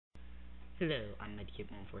Hello, I'm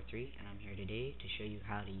Manycam143, and I'm here today to show you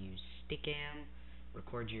how to use Stickam,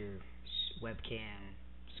 record your webcam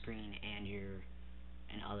screen and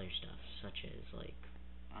other stuff, such as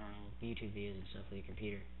YouTube videos and stuff with your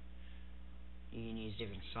computer. You can use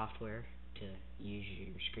different software to use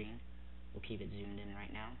your screen. We'll keep it zoomed in right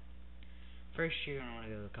now. First, you're going to want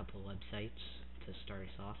to go to a couple of websites to start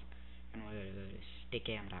us off. You're going to want to go to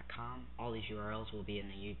Stickam.com. All these URLs will be in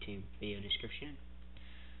the YouTube video description.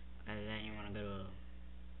 And then you want to go to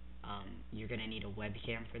you're going to need a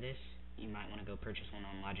webcam for this. You might want to go purchase one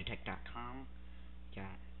on Logitech.com.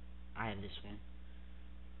 I have this one.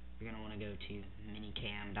 You're going to want to go to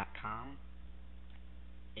Manycam.com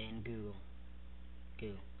and Google.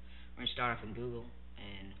 We're going to start off in Google,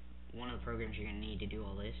 and one of the programs you're going to need to do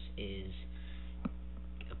all this is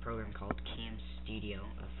a program called Camstudio,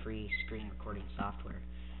 a free screen recording software.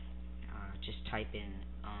 Just type in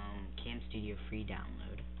Camstudio free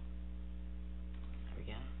download. There we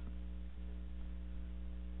go.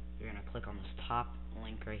 You're going to click on this top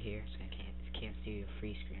link right here. It's Camstudio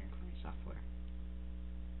free screen recording software.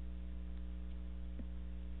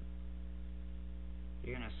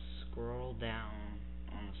 You're going to scroll down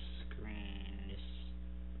on the screen just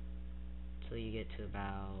until you get to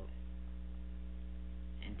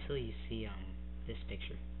until you see this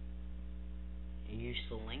picture. You use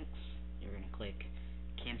the links. You're going to click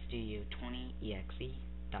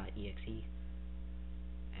camstudio20exe.exe,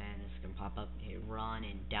 and this can pop up. Hit run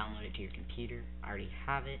and download it to your computer. I already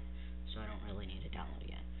have it, so I don't really need to download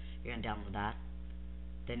again. You're going to download that.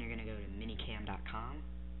 Then you're going to go to Manycam.com.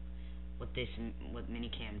 What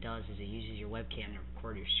Manycam does is it uses your webcam to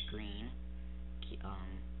record your screen,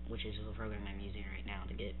 which is the program I'm using right now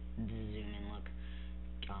to get the zoom in look.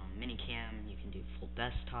 Manycam, you can do full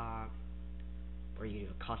desktop, or you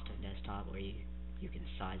do a custom desktop where you can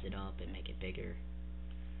size it up and make it bigger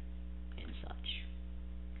and such.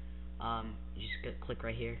 You just click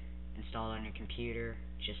right here, install it on your computer,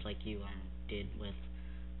 just like you did with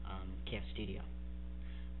Camstudio.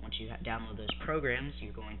 Once you download those programs,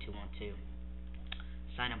 you're going to want to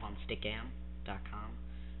sign up on Stickam.com,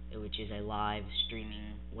 which is a live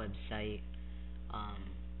streaming website.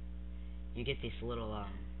 You get this little,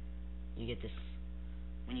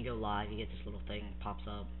 when you go live, you get this little thing that pops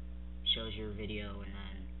up, shows your video, and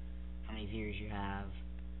then how many viewers you have,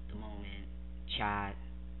 the moment, chat.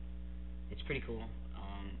 It's pretty cool.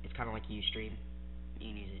 It's kind of like Ustream. You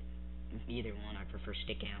can use it, either one. I prefer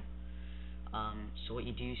Stickam. So what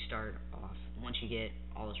you do start off, once you get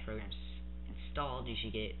all those programs installed, you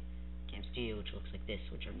should get Camstudio, which looks like this,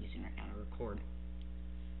 which I'm using right now to record.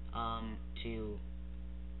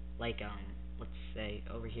 Let's say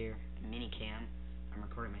over here, Manycam, I'm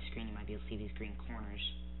recording my screen. You might be able to see these green corners.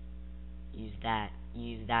 Use that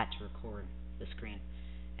to record the screen.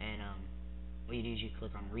 And what you do is you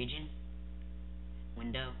click on Region,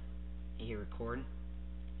 Window, you hit Record,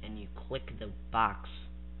 and you click the box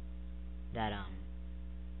that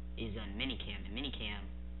is on Manycam. In Manycam,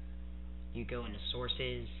 you go into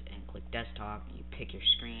Sources and click Desktop. You pick your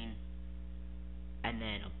screen, and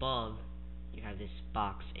then above you have this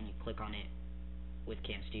box, and you click on it with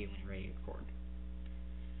Camstudio when you're ready to record.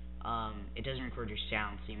 It doesn't record your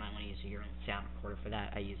sound, so you might want to use your own sound recorder for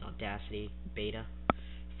that. I use Audacity Beta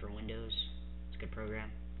for Windows. It's a good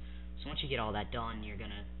program. So once you get all that done, you're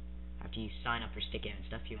gonna, after you sign up for Stickam and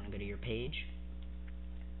stuff, you want to go to your page.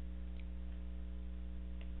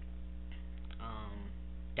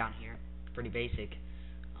 Down here, pretty basic.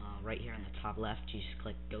 Right here on the top left, you just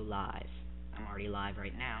click Go Live. I'm already live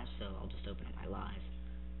right now, so I'll just open up my live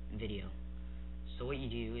video. So what you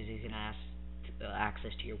do is you're gonna ask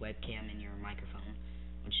access to your webcam and your microphone,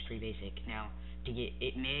 which is pretty basic. Now, to get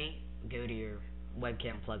it may go to your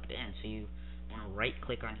webcam plugged in, so you want to right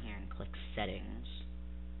click on here and click Settings,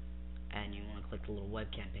 and you want to click the little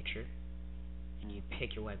webcam picture, and you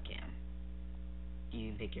pick your webcam. You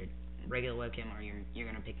can pick your regular webcam, or you're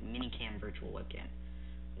going to pick Manycam virtual webcam,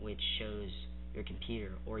 which shows your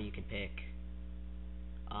computer, or you could pick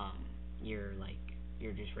your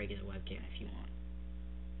just regular webcam if you want.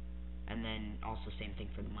 And then also same thing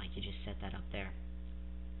for the mic, you just set that up there.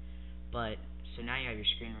 So now you have your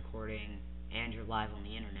screen recording and you're live on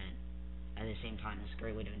the internet at the same time. It's a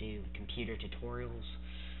great way to do computer tutorials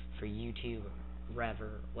for YouTube or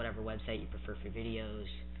whatever website you prefer for videos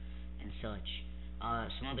and such.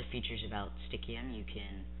 Some other features about Stickam: you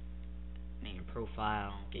can make a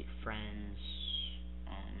profile, get your friends,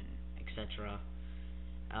 etc.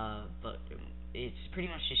 But it's pretty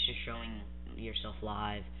much just showing yourself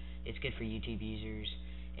live. It's good for YouTube users,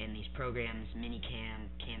 and these programs, Manycam,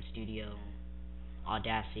 Camstudio,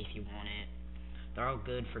 Audacity if you want it, they're all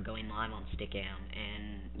good for going live on Stickam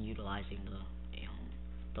and utilizing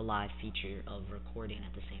the live feature of recording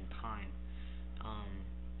at the same time. Um,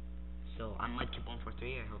 so I'm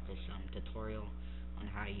Manycam143. I hope this tutorial on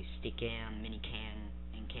how to use Stickam, Manycam,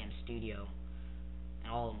 and Camstudio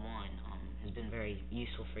and all in one has been very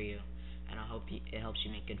useful for you, and I hope it helps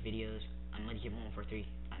you make good videos. I'm Manycam143.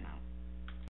 I'm out.